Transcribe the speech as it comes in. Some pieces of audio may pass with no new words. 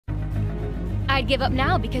I'd give up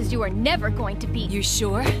now because you are never going to beat. You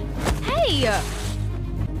sure? Hey!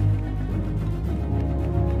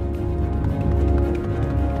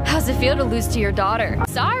 How's it feel to lose to your daughter?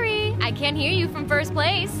 Sorry, I can't hear you from first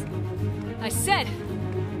place. I said...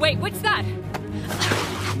 Wait, what's that?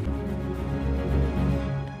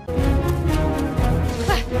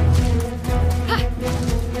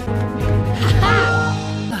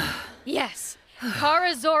 Yes,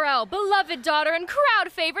 Kara Zor-El, beloved daughter and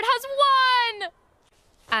crowd favorite, has won!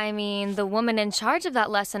 I mean, the woman in charge of that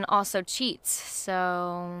lesson also cheats,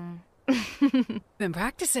 so... Been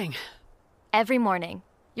practicing. Every morning.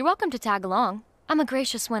 You're welcome to tag along. I'm a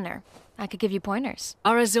gracious winner. I could give you pointers.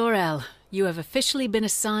 Kara Zor-El, you have officially been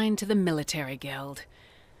assigned to the military guild.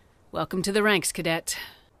 Welcome to the ranks, cadet.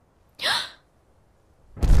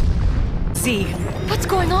 Z. What's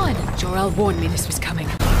going on? Jor-El warned me this was coming.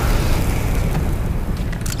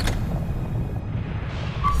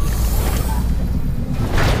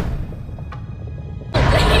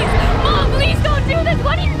 Mom, please don't do this!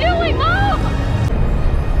 What are you doing, Mom?